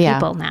busy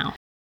people now.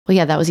 Well,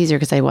 yeah, that was easier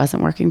because I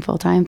wasn't working full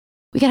time.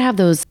 We got to have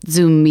those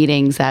Zoom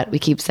meetings that we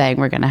keep saying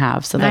we're going to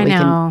have so that we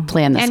can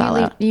plan this all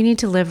out. You need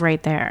to live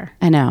right there.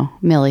 I know.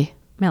 Millie.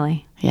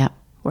 Yeah.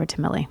 Word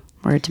to Millie.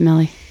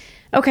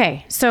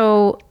 Okay.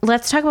 So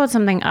let's talk about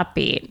something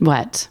upbeat.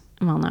 What?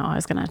 Well, no, I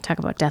was going to talk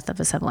about death of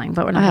a sibling,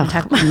 but we're not going to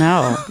talk about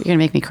No, you're going to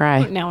make me cry.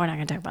 No, we're not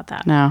going to talk about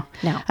that. No.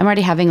 I'm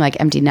already having like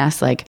empty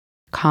nests. Like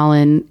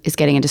Colin is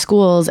getting into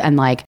schools and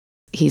like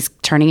he's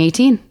turning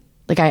 18.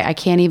 Like I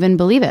can't even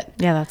believe it.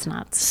 Yeah, that's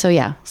nuts. So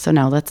yeah. So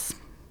no, that's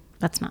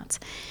nuts.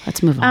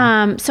 Let's move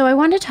on. So I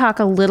wanted to talk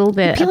a little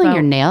bit about peeling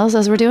your nails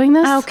as we're doing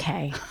this.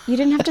 Okay, you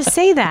didn't have to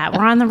say that.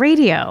 We're on the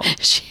radio.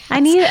 She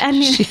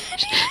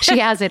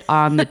has it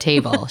on the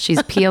table.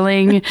 She's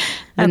peeling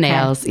the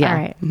nails. Yeah. All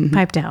right. Mm-hmm.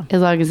 Pipe down.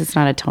 As long as it's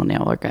not a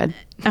toenail, we're good.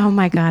 Oh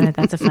my God,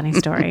 that's a funny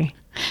story.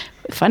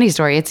 Funny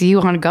story. It's you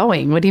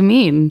ongoing. What do you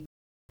mean?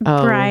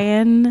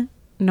 Brian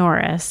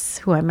Norris,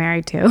 who I'm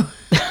married to.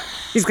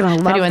 He's gonna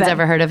love. Anyone's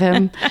ever heard of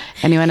him?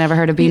 Anyone ever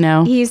heard of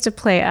Bino? He used to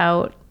play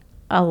out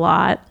a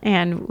lot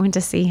and went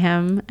to see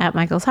him at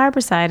Michael's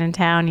Harborside in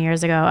town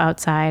years ago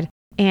outside.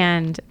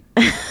 And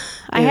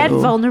I had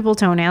vulnerable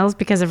toenails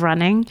because of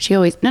running. She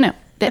always, no,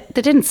 that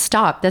didn't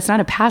stop. That's not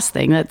a past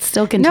thing. That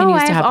still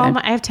continues to happen.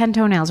 I have 10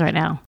 toenails right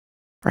now.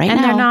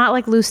 And they're not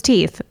like loose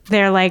teeth.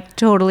 They're like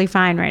totally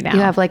fine right now.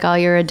 You have like all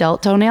your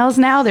adult toenails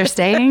now? They're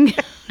staying?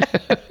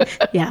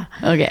 Yeah.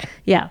 Okay.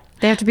 Yeah.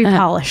 They have to be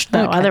polished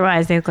though. Okay.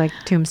 Otherwise they look like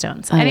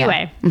tombstones.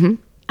 Anyway,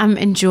 I'm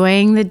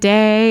enjoying the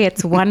day.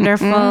 It's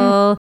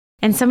wonderful.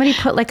 And somebody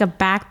put like a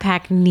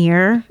backpack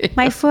near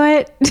my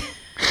foot.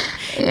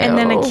 And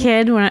then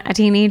a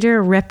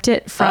teenager ripped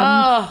it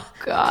from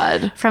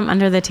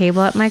under the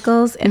table at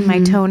Michael's. And my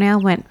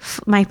toenail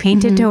my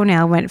painted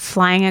toenail went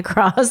flying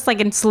across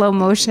like in slow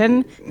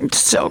motion.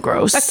 So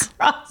gross.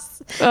 Across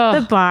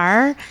the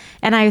bar.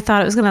 And I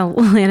thought it was going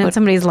to land in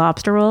somebody's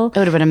lobster roll. It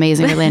would have been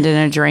amazing to land in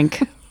a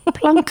drink.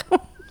 Plunk.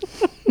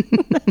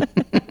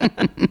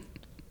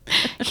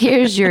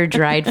 Here's your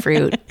dried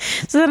fruit.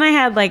 So then I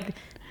had like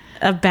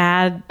a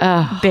bad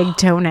big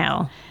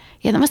toenail.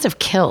 Yeah, that must have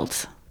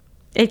killed.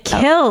 It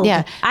killed.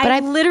 Yeah. But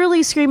I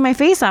literally screamed my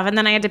face off and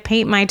then I had to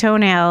paint my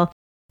toenail.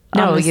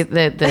 No,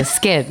 the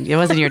skin. It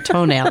wasn't your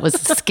toenail. It was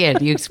the skin.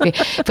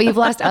 But you've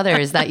lost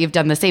others that you've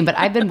done the same. But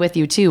I've been with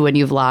you too when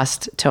you've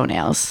lost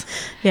toenails.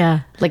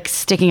 Yeah. Like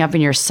sticking up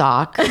in your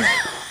sock.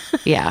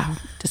 Yeah.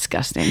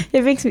 Disgusting.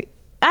 It makes me...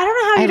 I don't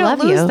know how you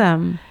don't lose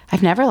them.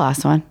 I've never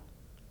lost one.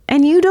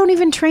 And you don't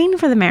even train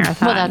for the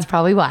marathon. Well, that's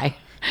probably why.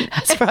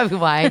 That's probably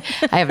why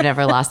I have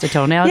never lost a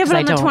toenail. Yeah, but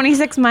on the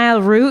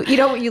 26-mile route,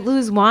 you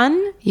lose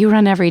one. You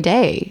run every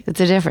day. It's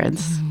a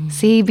difference.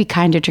 See, be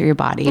kinder to your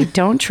body.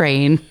 Don't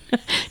train.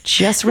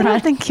 Just run. I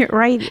don't think you're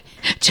right.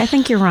 I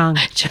think you're wrong.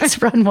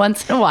 Just run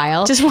once in a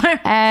while. Just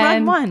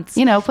run once.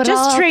 Put it all out there.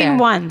 Just train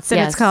once, and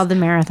it's called the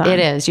marathon. It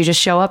is. You just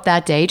show up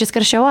that day. You just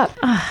got to show up.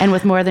 And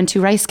with more than 2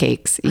 rice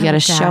cakes, you got to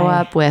show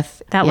up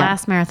with... That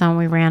last marathon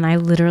we ran, I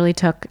literally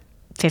took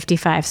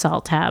 55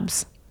 salt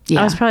tabs.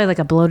 Yeah. I was probably like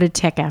a bloated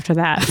tick after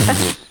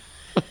that.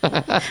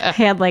 I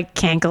had like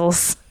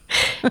cankles.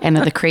 And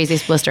the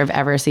craziest blister I've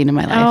ever seen in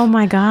my life. Oh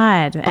my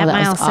God. At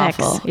mile 6.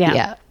 Awful.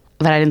 Yeah.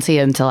 But I didn't see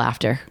it until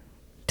after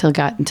till I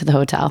got into the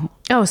hotel.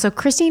 Oh, so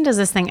Christine does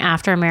this thing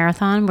after a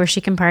marathon where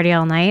she can party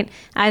all night.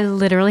 I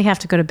literally have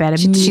to go to bed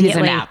immediately. She needs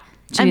a nap.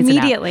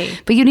 Immediately.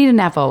 But you need a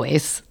nap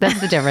always.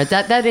 That's the difference.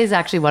 That is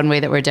actually one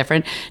way that we're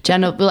different.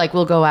 Jen will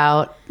we'll go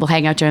out, we'll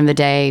hang out during the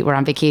day, we're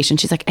on vacation.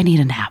 She's like, I need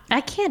a nap. I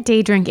can't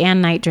day drink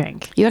and night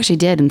drink. You actually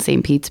did in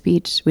St. Pete's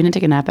Beach. We didn't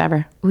take a nap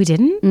ever. We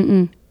didn't?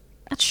 Mm-mm.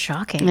 That's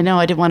shocking. I know.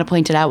 I didn't want to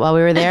point it out while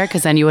we were there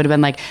because then you would have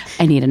been like,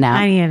 I need a nap.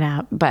 I need a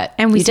nap.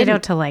 And we stayed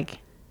out till like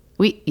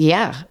 2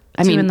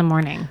 in the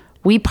morning.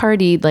 We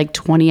partied like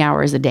 20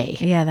 hours a day.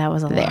 Yeah, that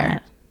was a lot. Yeah.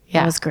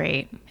 That was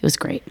great. It was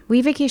great.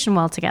 We vacation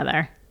well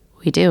together.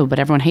 We do, but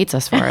everyone hates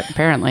us for it,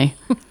 apparently.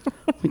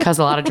 We cause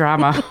a lot of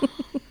drama.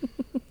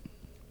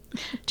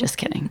 Just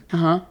kidding.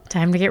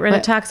 Time to get rid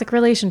of toxic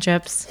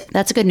relationships.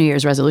 That's a good New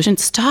Year's resolution.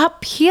 Stop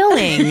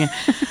peeling.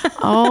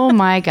 Oh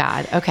my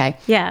God. Okay.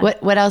 Yeah.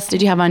 What else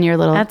did you have on your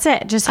little? That's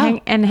it. Just hang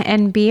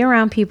and be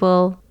around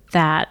people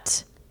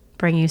that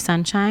bring you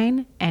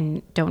sunshine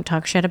and don't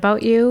talk shit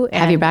about you.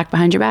 And have your back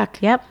behind your back.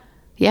 Yep.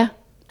 Yeah.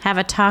 Have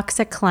a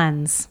toxic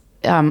cleanse.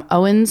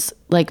 Owen's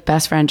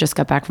best friend just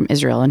got back from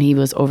Israel and he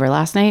was over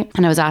last night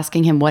and I was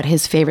asking him what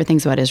his favorite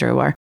things about Israel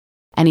were.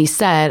 And he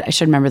said, I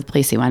should remember the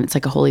place he went. It's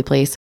like a holy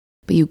place.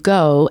 But you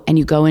go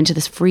into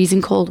this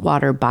freezing cold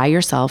water by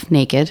yourself,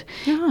 naked.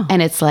 Oh.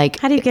 And it's like...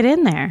 How do you get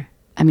in there?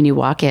 I mean, you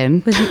walk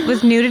in.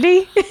 With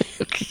nudity?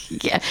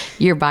 Yeah.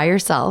 You're by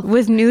yourself.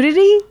 With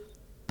nudity?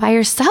 By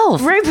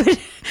yourself. Right, but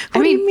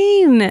what do you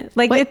mean?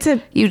 Like it's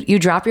a... You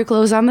drop your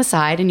clothes on the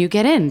side and you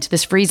get into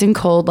this freezing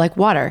cold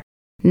water.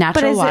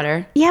 Natural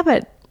water.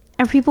 But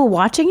are people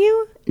watching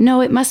you? No,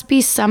 it must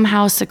be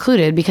somehow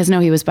secluded because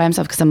he was by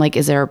himself because I'm like,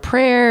 is there a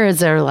prayer? Is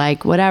there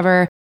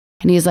whatever?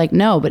 And he's like,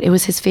 no, but it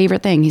was his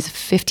favorite thing. He's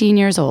 15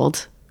 years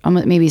old,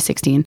 maybe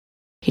 16.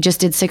 He just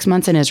did 6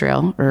 months in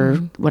Israel or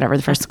whatever.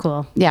 The first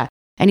school. Yeah.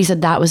 And he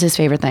said that was his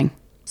favorite thing.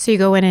 So you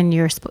go in and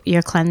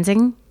you're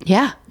cleansing?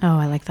 Yeah. Oh,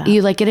 I like that.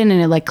 You get in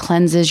and it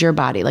cleanses your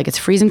body. It's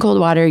freezing cold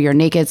water. You're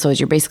naked. So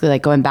you're basically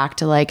going back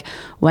to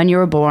when you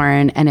were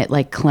born and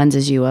it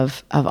cleanses you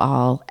of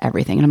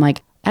everything. And I'm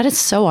like, that is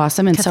so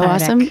awesome and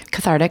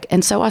cathartic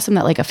and so awesome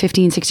that a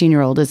 15,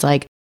 16-year-old is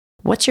like,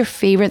 what's your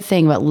favorite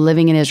thing about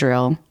living in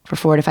Israel for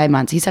 4 to 5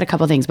 months? He said a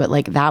couple of things, but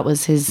that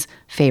was his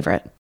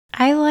favorite.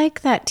 I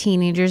like that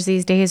teenagers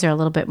these days are a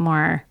little bit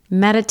more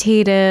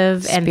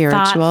meditative and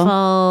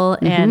thoughtful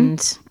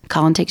and...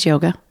 Colin takes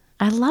yoga.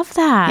 I love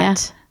that. Yeah,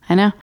 I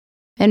know.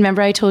 And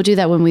remember I told you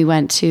that when we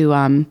went to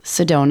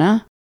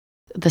Sedona,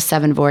 the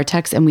 7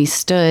 Vortex, and we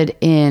stood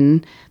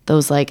in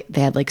those they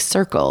had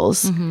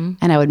circles and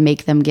I would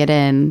make them get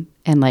in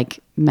and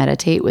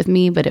meditate with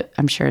me, but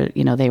I'm sure,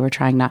 they were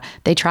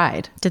they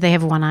tried. Did they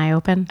have one eye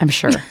open? I'm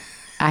sure.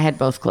 I had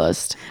both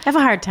closed. I have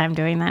a hard time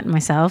doing that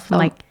myself.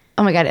 I'm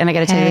oh my God. And I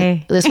got to tell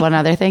you this one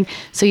other thing.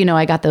 So,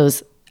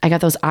 I got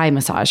those eye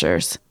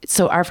massagers.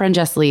 So our friend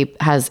Jess Leap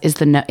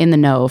is in the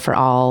know for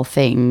all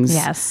things.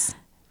 Yes.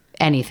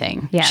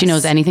 Anything. Yes. She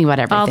knows anything about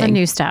everything. All the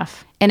new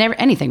stuff. And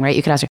anything, right?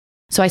 You could ask her.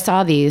 So I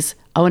saw these,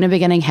 Owen had been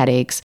getting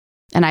headaches.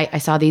 And I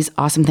saw these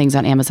awesome things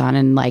on Amazon.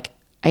 And I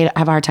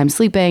have a hard time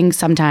sleeping.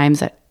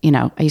 Sometimes, I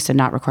used to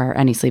not require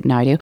any sleep. Now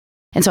I do.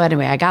 And so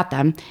anyway, I got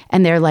them.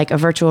 And they're a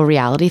virtual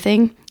reality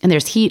thing. And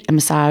there's heat and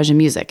massage and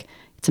music.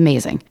 It's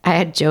amazing. I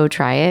had Joe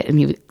try it. And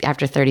he,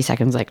 after 30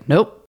 seconds,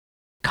 nope.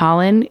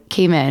 Colin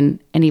came in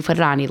and he put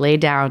it on. He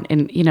laid down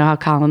and you know how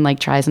Colin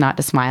tries not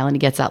to smile and he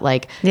gets that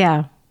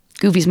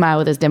goofy smile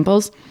with his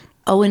dimples.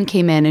 Owen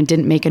came in and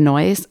didn't make a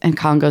noise and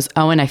Colin goes,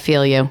 Owen, I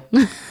feel you.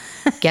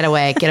 Get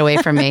away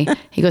from me.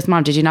 He goes,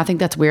 Mom, did you not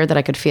think that's weird that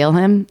I could feel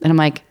him? And I'm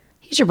like,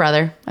 he's your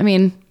brother. I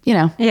mean,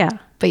 Yeah.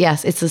 But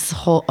yes, it's this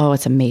whole,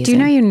 it's amazing. Do you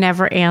know you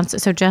never answer?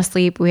 So Just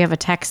Sleep, we have a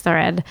text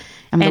thread.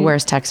 I'm the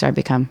worst texter I've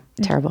become.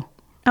 Terrible.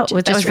 Oh,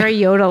 that was very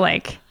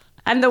Yoda-like.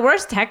 I'm the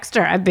worst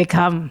texter I've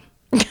become.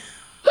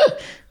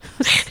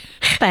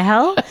 The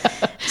hell?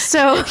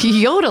 So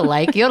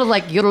Yoda-like,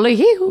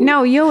 Yoda-hee-hoo.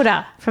 No,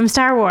 Yoda from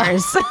Star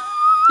Wars.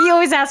 He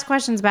always asks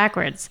questions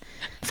backwards.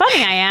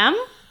 Funny I am.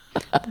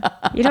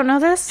 You don't know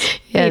this?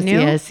 Yes, I'm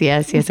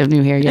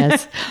new here.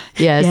 Yes.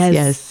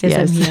 Yes.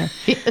 I'm here.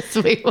 Yes,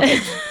 wait, what?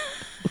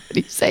 What do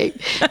you say?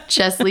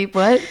 Just Sleep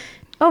what?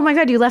 Oh my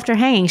God, you left her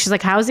hanging. She's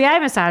like, how's the eye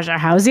massager?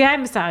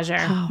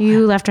 Oh,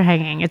 you left her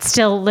hanging. It's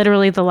still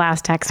literally the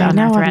last text on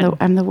our thread.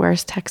 I'm the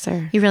worst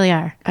texter. You really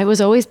are. I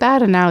was always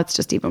bad and now it's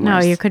just even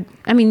worse.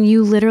 No,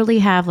 you literally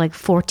have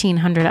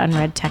 1,400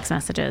 unread text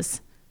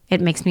messages.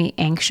 It makes me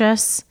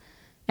anxious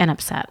and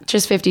upset.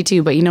 Just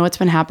 52, but you know what's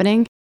been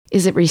happening?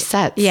 Is it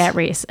resets. Yeah,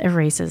 it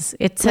erases.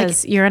 It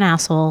says, you're an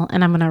asshole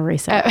and I'm going to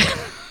erase it.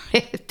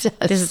 It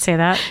does. Does it say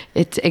that?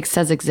 It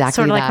says exactly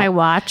sort of that. Like my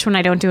watch when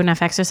I don't do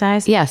enough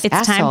exercise. Yes,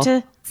 it's time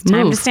to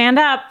stand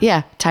up.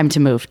 Yeah, time to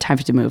move.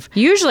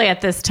 Usually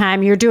at this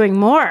time you're doing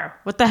more.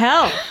 What the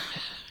hell?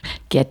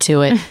 Get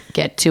to it.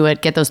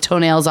 Get those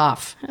toenails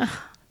off.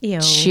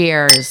 Ew.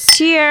 Cheers.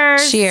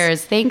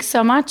 Thanks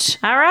so much.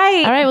 All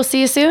right. We'll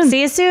see you soon.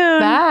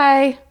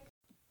 Bye.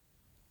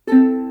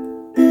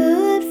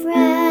 Good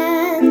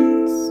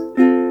friends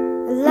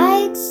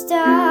like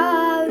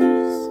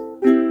stars.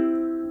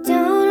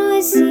 Don't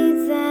always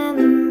see them.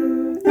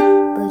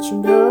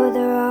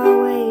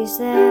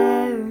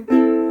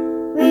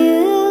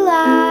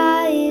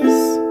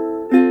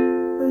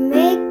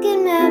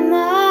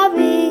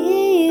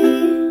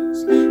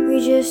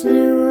 just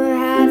knew we're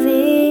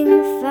having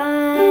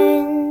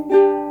fun.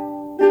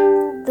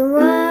 The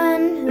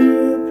one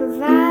who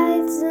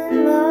provides the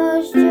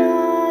most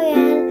joy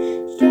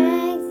and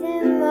strength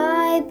in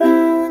my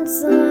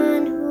bones. The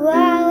one who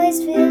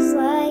always feels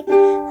like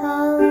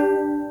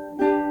home.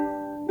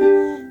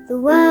 The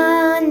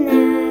one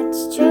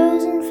that's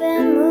chosen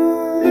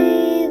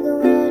family. The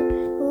one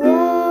who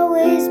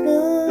always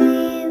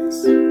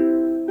believes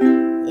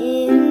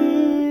in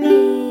me.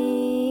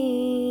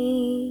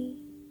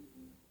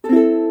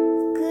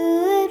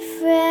 Good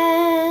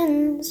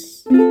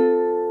friends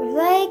are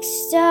like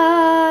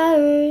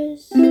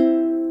stars.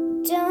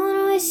 Don't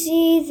always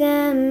see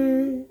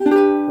them,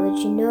 but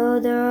you know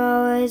they're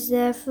always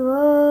there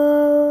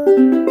for